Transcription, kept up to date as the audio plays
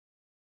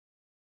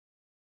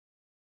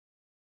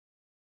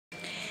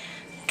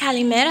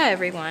Kalimera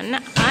everyone.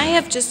 I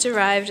have just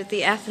arrived at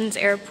the Athens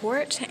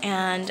airport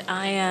and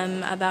I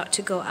am about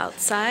to go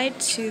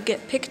outside to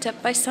get picked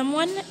up by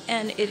someone,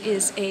 and it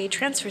is a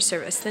transfer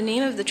service. The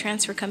name of the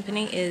transfer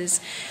company is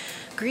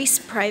Greece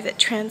Private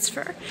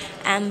Transfer,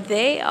 and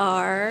they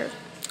are,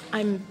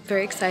 I'm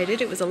very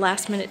excited, it was a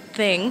last minute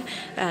thing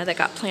that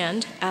got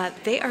planned.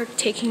 They are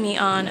taking me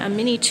on a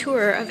mini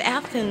tour of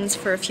Athens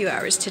for a few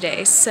hours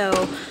today,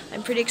 so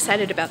I'm pretty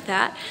excited about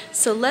that.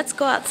 So let's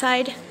go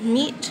outside,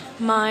 meet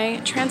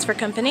my transfer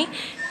company,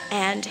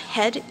 and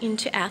head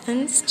into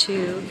Athens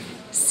to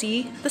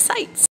see the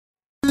sights.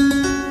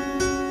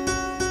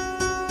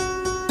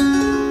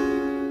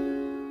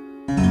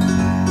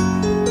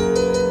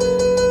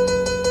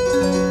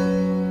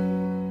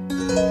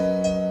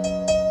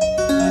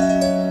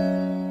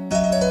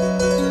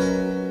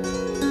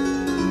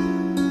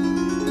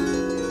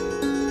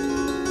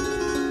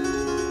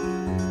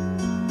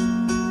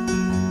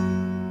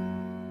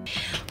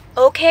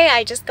 Okay,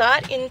 I just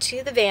got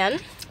into the van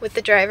with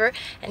the driver,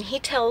 and he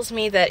tells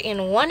me that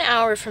in 1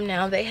 hour from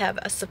now they have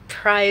a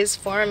surprise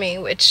for me,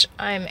 which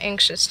I'm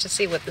anxious to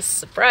see what this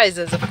surprise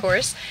is, of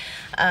course.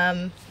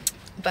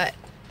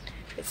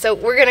 So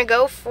we're gonna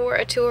go for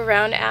a tour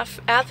around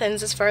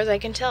Athens as far as I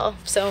can tell.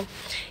 So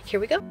here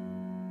we go.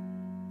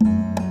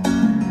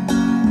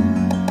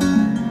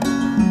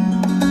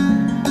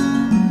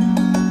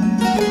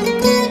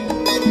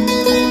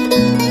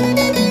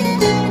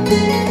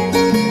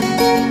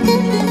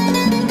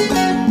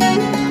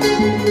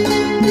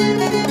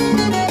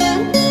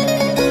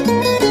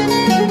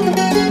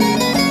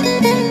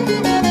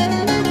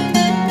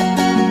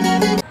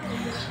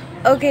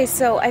 Okay,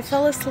 so I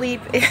fell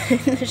asleep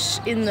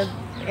in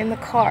the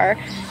car,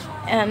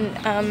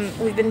 and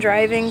we've been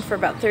driving for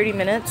about 30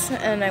 minutes,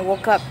 and I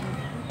woke up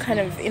kind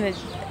of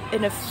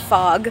in a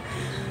fog,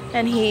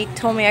 and he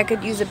told me I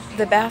could use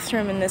the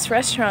bathroom in this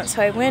restaurant.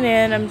 So I went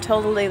in. I'm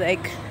totally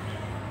like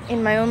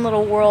in my own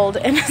little world,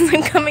 and as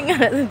I'm coming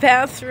out of the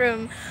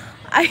bathroom,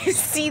 I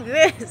see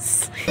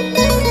this.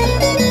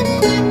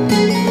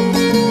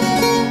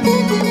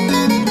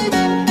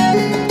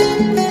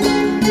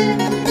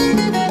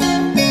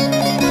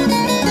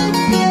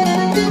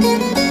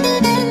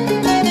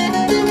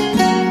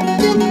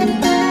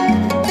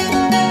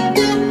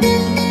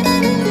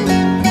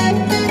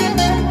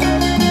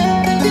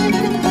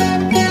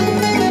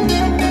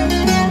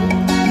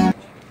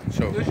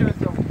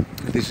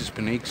 This is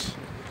Phoenix.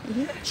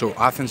 So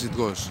Athens it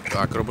goes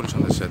to Acropolis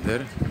on the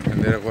center,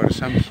 and there were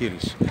some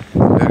hills.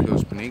 There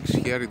goes Phoenix,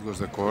 here it was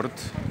the court,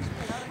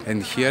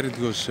 and here it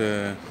goes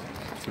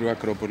through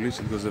Acropolis.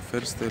 It was the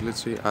first,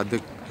 let's say,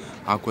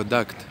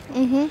 aqueduct.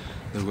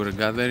 They were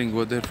gathering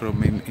water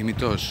from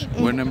Imitos.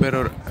 When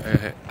Emperor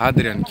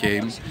Adrian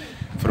came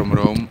from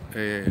Rome,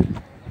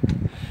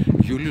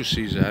 Julius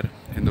Caesar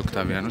and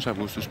Octavianus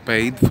Augustus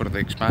paid for the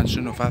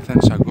expansion of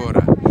Athens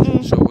Agora.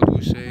 So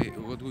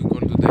what we call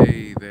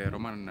today the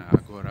Roman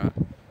Agora,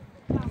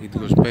 it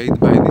was paid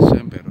by these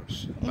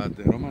emperors. But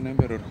the Roman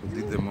emperor who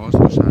did the most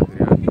was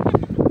Adrian,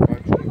 who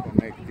actually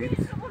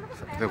connected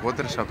the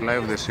water supply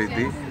of the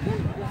city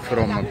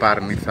from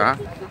Parnitha,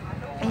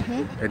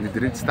 and it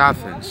reached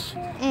Athens.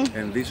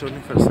 And this whole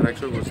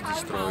infrastructure was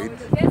destroyed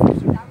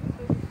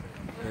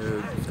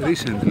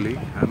recently,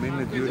 I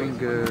mean during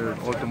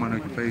Ottoman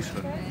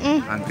occupation.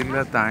 Until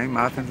that time,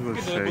 Athens was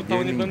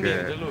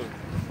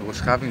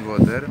having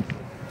water.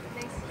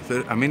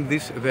 So, I mean,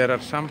 there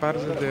are some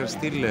parts that are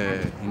still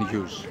in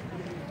use.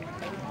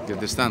 You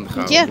understand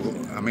how? Yeah.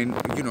 I mean,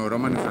 you know,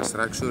 Roman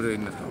infrastructure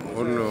in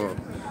all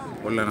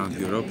around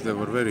Europe, they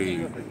were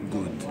very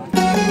good.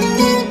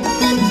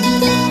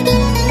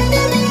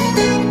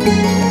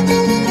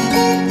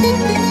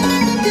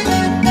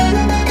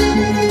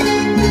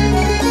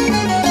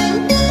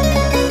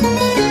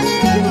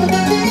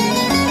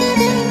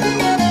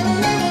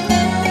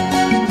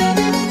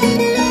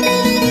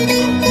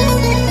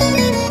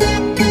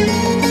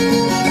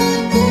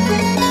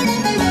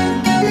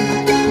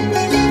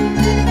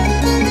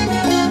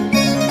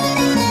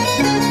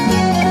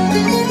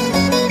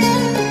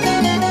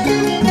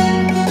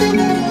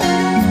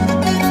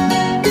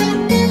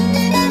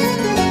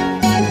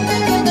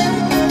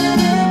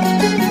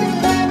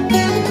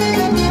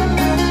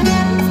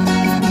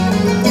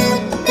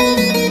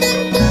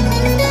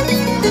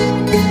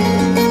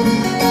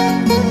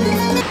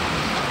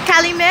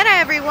 Kalimera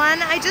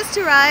everyone! I just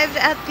arrived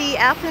at the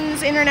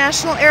Athens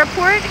International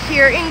Airport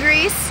here in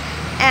Greece,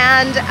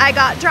 and I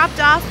got dropped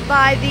off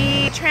by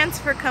the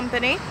transfer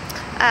company.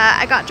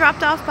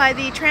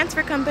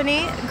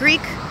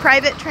 Greek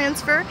Private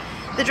Transfer.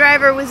 The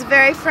driver was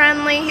very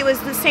friendly. He was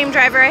the same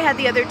driver I had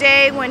the other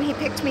day when he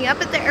picked me up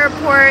at the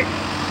airport.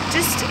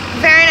 Just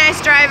very nice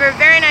driver,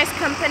 very nice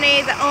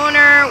company. The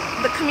owner,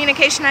 the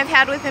communication I've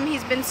had with him,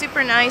 he's been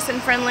super nice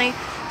and friendly.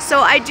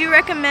 So I do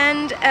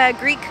recommend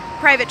Greek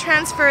Private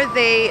Transfer.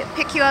 They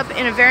pick you up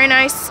in a very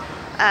nice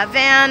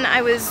van.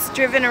 I was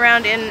driven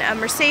around in a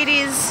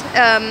Mercedes.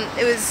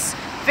 It was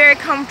very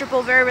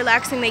comfortable, very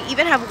relaxing. They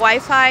even have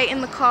Wi-Fi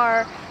in the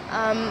car.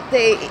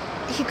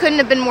 He couldn't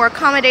have been more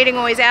accommodating,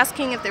 always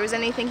asking if there was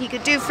anything he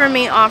could do for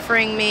me,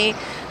 offering me,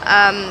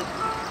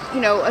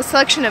 you know, a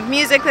selection of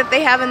music that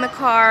they have in the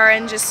car,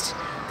 and just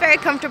very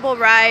comfortable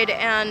ride,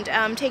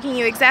 and taking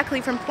you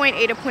exactly from point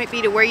A to point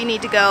B to where you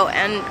need to go,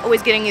 and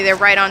always getting you there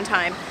right on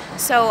time.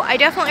 So I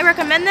definitely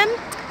recommend them,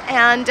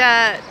 and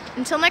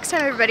until next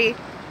time, everybody,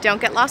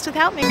 don't get lost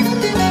without me.